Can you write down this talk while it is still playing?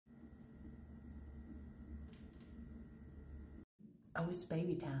Oh, it's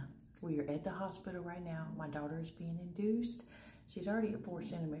baby time. We are at the hospital right now. My daughter is being induced. She's already at 4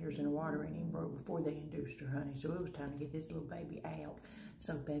 centimeters and the water ain't even broke before they induced her, honey. So it was time to get this little baby out.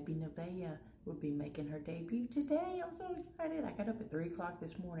 So baby Nevaeh will be making her debut today. I'm so excited. I got up at 3 o'clock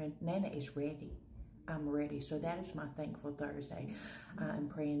this morning. Nana is ready. I'm ready. So that is my Thankful Thursday. I'm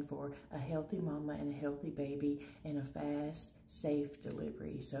praying for a healthy mama and a healthy baby and a fast, safe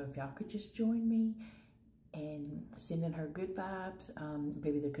delivery. So if y'all could just join me and sending her good vibes.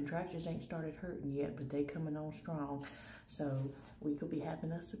 Baby, the contractions ain't started hurting yet, but they coming on strong. So we could be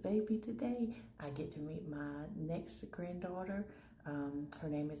having us a baby today. I get to meet my next granddaughter. Her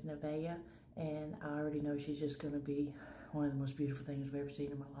name is Nevaeh, and I already know she's just gonna be one of the most beautiful things I've ever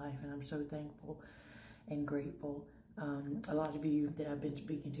seen in my life, and I'm so thankful and grateful. A lot of you that I've been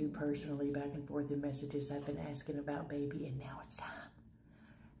speaking to personally back and forth in messages, I've been asking about baby, and now it's time.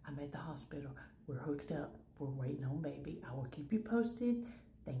 I'm at the hospital. We're hooked up. We're waiting on baby. I will keep you posted.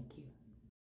 Thank you.